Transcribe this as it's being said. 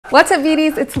What's up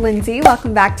beauties, it's Lindsay.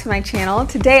 Welcome back to my channel.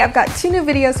 Today I've got 2 new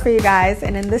videos for you guys,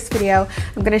 and in this video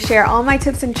I'm going to share all my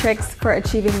tips and tricks for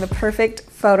achieving the perfect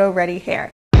photo ready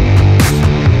hair.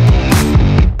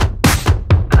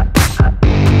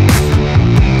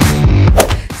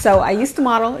 So I used to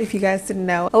model, if you guys didn't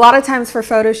know. A lot of times for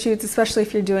photo shoots, especially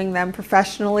if you're doing them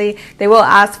professionally, they will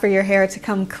ask for your hair to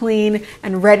come clean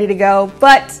and ready to go.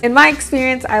 But in my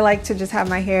experience, I like to just have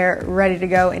my hair ready to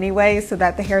go anyway, so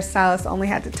that the hairstylist only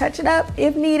had to touch it up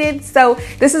if needed. So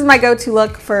this is my go-to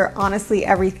look for honestly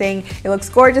everything. It looks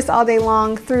gorgeous all day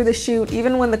long through the shoot.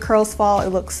 Even when the curls fall, it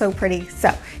looks so pretty. So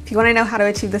if you want to know how to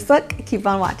achieve this look, keep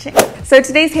on watching. So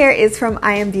today's hair is from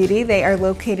IMBeauty. They are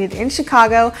located in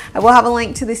Chicago. I will have a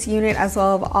link to this unit as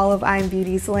well as all of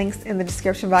IMBeauty's links in the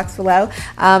description box below.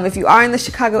 If you are in the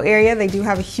Chicago area, they do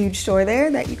have a huge store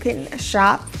there that you can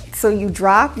shop. So you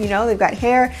drop, you know, they've got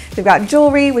hair, they've got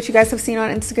jewelry, which you guys have seen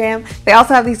on Instagram. They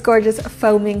also have these gorgeous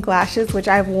faux mink lashes, which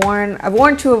I've worn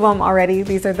 2 of them already.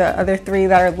 These are the other 3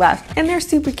 that are left, and they're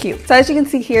super cute. So as you can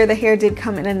see here, the hair did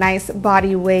come in a nice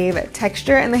body wave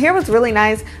texture, and the hair was really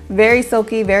nice, very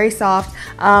silky, very soft,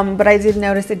 but I did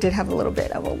notice it did have a little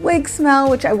bit of a wig smell,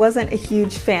 which I wasn't a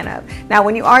huge fan of. Now,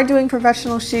 when you are doing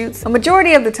professional shoots, a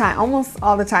majority of the time, almost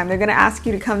all the time, they're gonna ask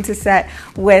you to come to set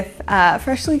with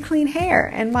freshly clean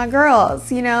hair, and my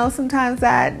girls, you know, sometimes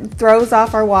that throws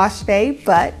off our wash day,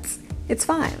 but it's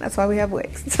fine. That's why we have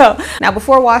wigs. So now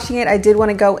before washing it, I did want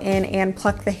to go in and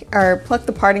pluck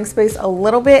the parting space a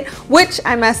little bit, which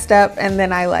I messed up, and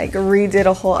then I like redid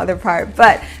a whole other part.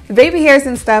 But the baby hairs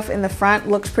and stuff in the front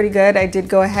looks pretty good. I did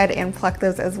go ahead and pluck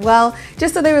those as well,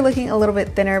 just so they were looking a little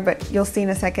bit thinner, but you'll see in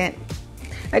a second.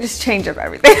 I just changed up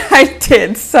everything I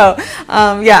did. So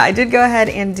yeah, I did go ahead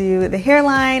and do the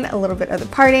hairline, a little bit of the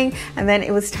parting, and then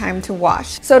it was time to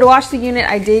wash. So to wash the unit,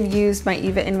 I did use my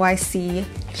EvaNyc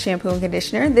shampoo and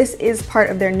conditioner. This is part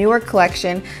of their newer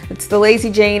collection. It's the Lazy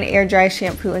Jane Air Dry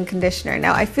Shampoo and Conditioner.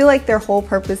 Now, I feel like their whole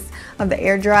purpose of the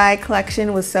Air Dry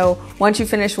collection was so once you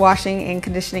finish washing and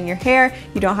conditioning your hair,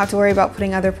 you don't have to worry about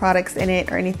putting other products in it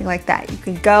or anything like that. You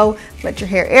can go, let your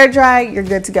hair air dry, you're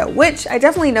good to go, which I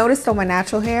definitely noticed on my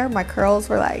natural hair. My curls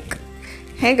were like,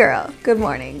 hey girl, good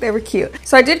morning. They were cute.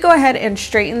 So I did go ahead and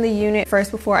straighten the unit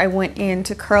first before I went in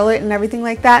to curl it and everything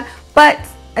like that, but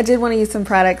I did want to use some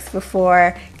products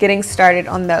before getting started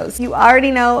on those. You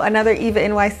already know another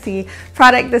EvaNyc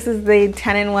product. This is the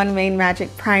 10-in-1 Main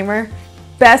Magic Primer.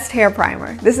 Best hair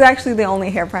primer. This is actually the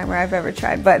only hair primer I've ever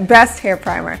tried, but best hair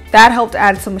primer. That helped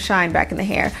add some shine back in the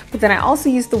hair. But then I also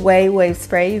used the OUAI Wave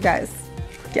Spray. You guys,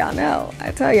 y'all know,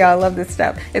 I tell y'all I love this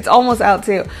stuff. It's almost out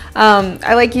too.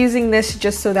 I like using this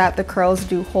just so that the curls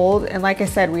do hold. And like I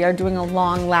said, we are doing a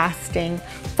long-lasting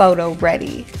photo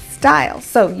ready style.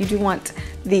 So you do want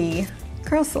the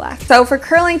curls to last. So for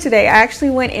curling today, I actually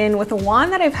went in with a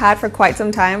wand that I've had for quite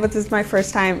some time, but this is my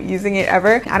first time using it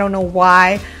ever. I don't know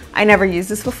why I never used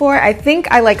this before. I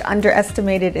think I like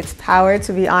underestimated its power,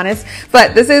 to be honest,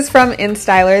 but this is from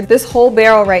InStyler. This whole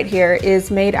barrel right here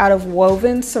is made out of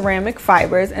woven ceramic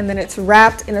fibers, and then it's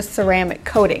wrapped in a ceramic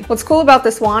coating. What's cool about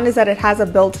this wand is that it has a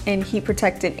built-in heat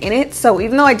protectant in it. So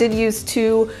even though I did use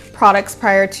 2 products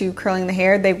prior to curling the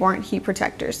hair, they weren't heat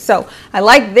protectors. So I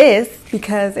like this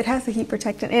because it has a heat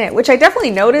protectant in it, which I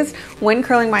definitely noticed when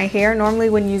curling my hair. Normally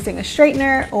when using a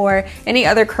straightener or any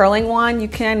other curling wand, you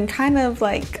can kind of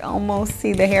like almost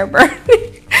see the hair burn.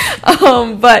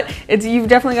 But you've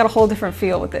definitely got a whole different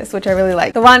feel with this, which I really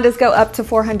like. The wand does go up to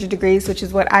 400 degrees, which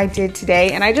is what I did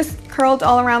today, and I just curled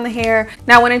all around the hair.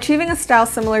 Now, when achieving a style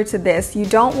similar to this, you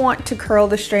don't want to curl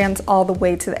the strands all the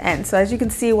way to the end. So as you can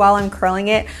see, while I'm curling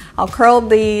it, I'll curl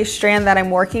the strand that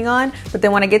I'm working on, but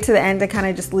then when I get to the end, I kind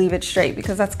of just leave it straight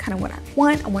because that's kind of what I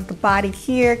want. I want the body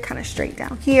here, kind of straight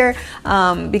down here,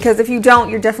 because if you don't,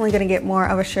 you're definitely going to get more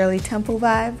of a Shirley Temple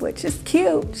vibe, which is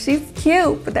cute. She's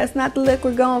cute, but that's not the look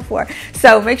we're going for.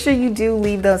 So make sure you do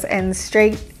leave those ends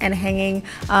straight and hanging.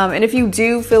 And if you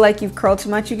do feel like you've curled too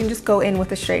much, you can just go in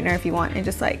with a straightener if you want and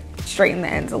just like straighten the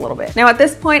ends a little bit. Now at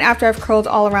this point, after I've curled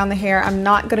all around the hair, I'm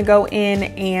not gonna go in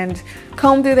and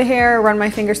comb through the hair, run my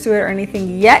fingers through it or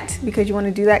anything yet, because you want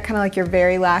to do that kind of like your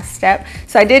very last step.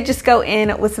 So I did just go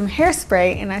in with some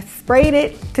hairspray and I sprayed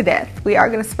it to death. We are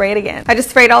going to spray it again. I just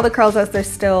sprayed all the curls as they're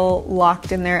still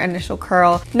locked in their initial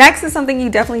curl. Next is something you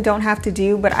definitely don't have to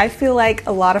do, but I feel like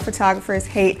a lot of photographers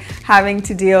hate having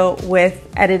to deal with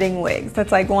editing wigs.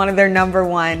 That's like one of their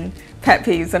 #1 pet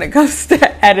peeves when it comes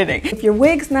to editing. If your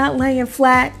wig's not laying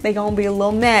flat, they're gonna be a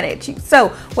little mad at you. So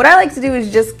what I like to do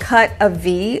is just cut a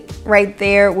V right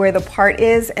there where the part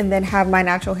is and then have my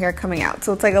natural hair coming out.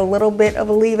 So it's like a little bit of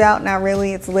a leave out, not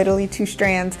really, it's literally 2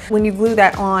 strands. When you glue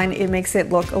that on, it makes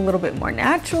it look a little bit more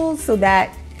natural so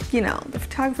that you know, the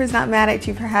photographer's not mad at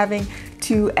you for having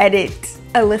to edit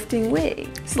a lifting wig.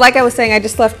 So like I was saying, I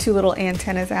just left 2 little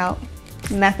antennas out.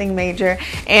 Nothing major,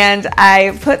 and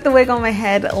I put the wig on my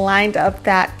head, lined up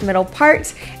that middle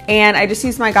part, and I just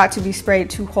used my Got To Be spray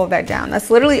to hold that down. That's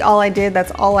literally all I did.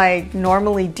 That's all I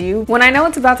normally do. When I know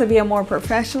it's about to be a more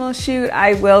professional shoot,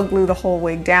 I will glue the whole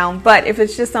wig down, but if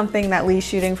it's just something that Lee's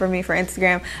shooting for me for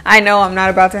Instagram, I know I'm not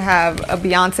about to have a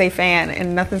Beyonce fan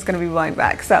and nothing's gonna be blowing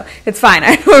back, so it's fine.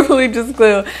 I normally just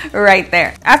glue right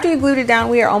there. After you glued it down,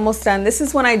 we are almost done. This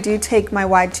is when I do take my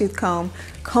wide tooth comb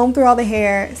through all the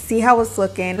hair, see how it's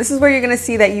looking. This is where you're gonna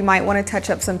see that you might wanna touch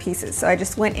up some pieces. So I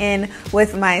just went in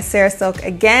with my CeraSilk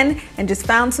again and just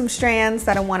found some strands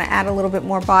that I wanna add a little bit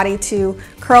more body to,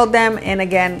 curled them, and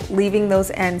again, leaving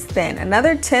those ends thin.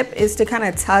 Another tip is to kind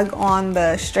of tug on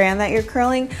the strand that you're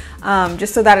curling,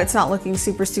 just so that it's not looking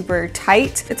super, super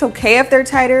tight. It's okay if they're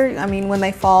tighter. I mean, when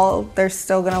they fall, they're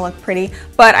still gonna look pretty,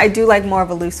 but I do like more of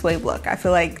a loose wave look. I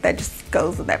feel like that just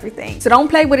goes with everything. So don't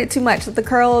play with it too much. Let the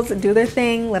curls do their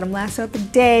thing, let them last out the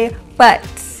day, but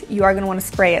you are gonna wanna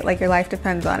spray it like your life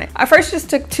depends on it. I first just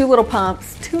took 2 little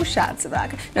pumps, 2 shots of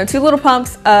that. No, 2 little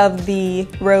pumps of the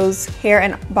rose hair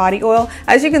and body oil.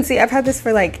 As you can see, I've had this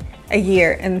for like a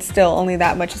year and still only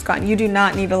that much is gone. You do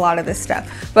not need a lot of this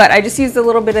stuff, but I just used a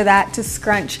little bit of that to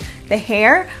scrunch the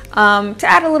hair, to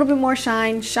add a little bit more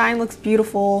shine. Shine looks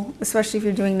beautiful, especially if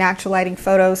you're doing natural lighting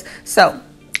photos. So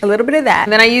a little bit of that.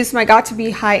 And then I used my Got To Be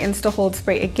High Insta Hold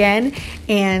spray again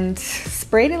and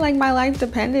sprayed it like my life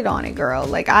depended on it, girl.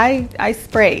 Like I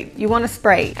sprayed. You want to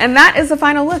spray. And that is the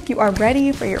final look. You are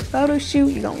ready for your photo shoot.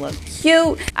 You're gonna look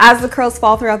cute. As the curls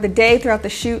fall throughout the day, throughout the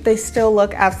shoot, they still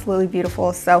look absolutely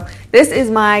beautiful. So this is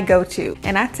my go-to,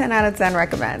 and I 10 out of 10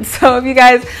 recommend. So if you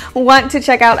guys want to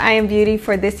check out IMBeauty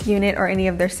for this unit or any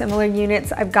of their similar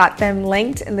units, I've got them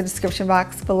linked in the description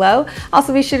box below.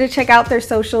 Also be sure to check out their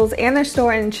socials and their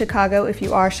store in Chicago if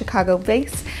you are Chicago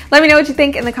based. Let me know what you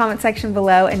think in the comment section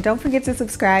below, and don't forget to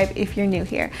subscribe if you're new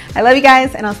here. I love you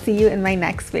guys, and I'll see you in my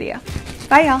next video.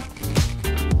 Bye y'all.